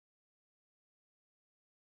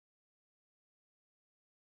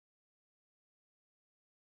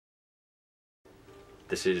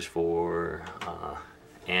This is for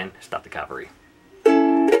Anne, Stop the Calvary.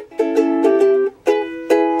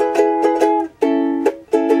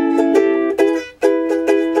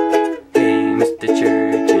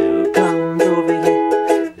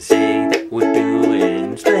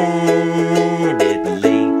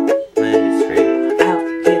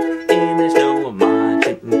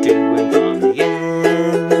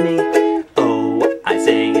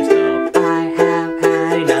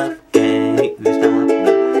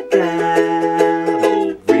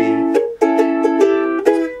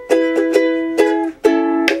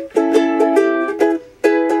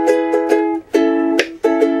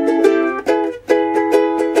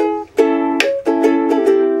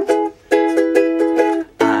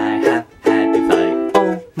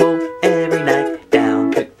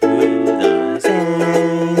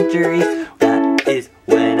 That is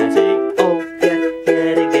when I say, oh yes,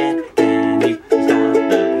 yet again, can you stop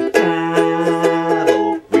the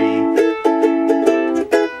cavalry?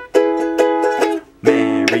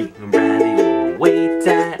 Mary and Bradley waits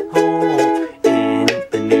at home in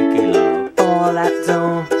the nuclear fallout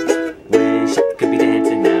zone. Wish I could be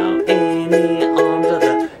dancing now in the arms of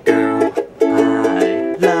the girl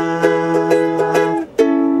I love.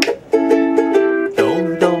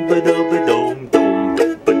 Dom dom ba dom ba dom dom.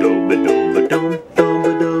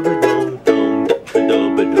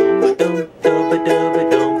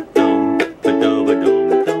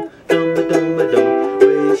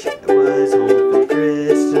 Wish I was home for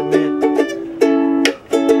Christmas.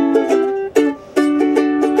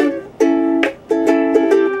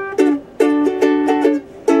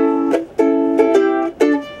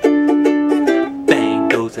 Bang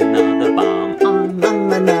goes another bomb on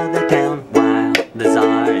another town while the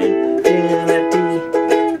Tsar and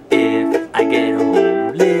if I get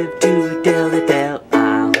home, live to tell the tale,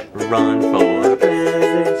 I'll run for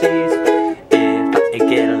presidency. If I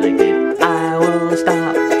get elected, I will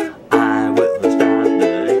stop the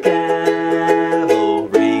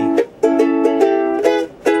cavalry.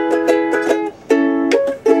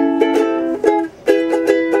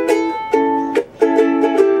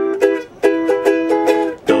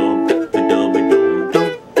 Dom dom dom dom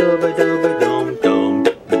dom dom dom dom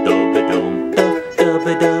dom.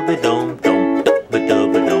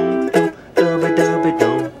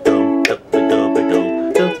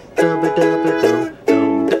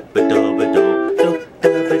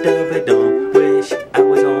 Wish I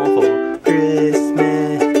was home for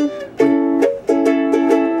Christmas.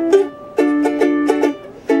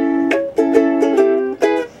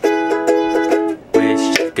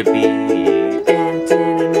 Wish I could be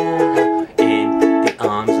dancing now in the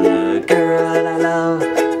arms of the girl I love.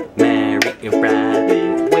 Mary and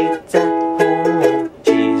Bradley waits at home.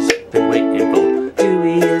 She's been waiting for 2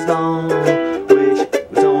 years long. Wish I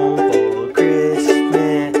was home for Christmas.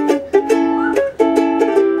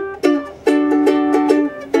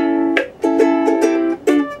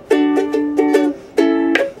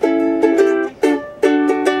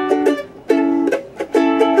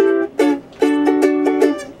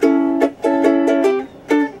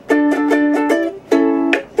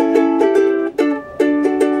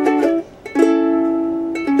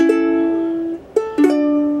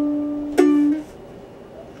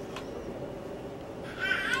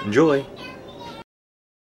 Enjoy!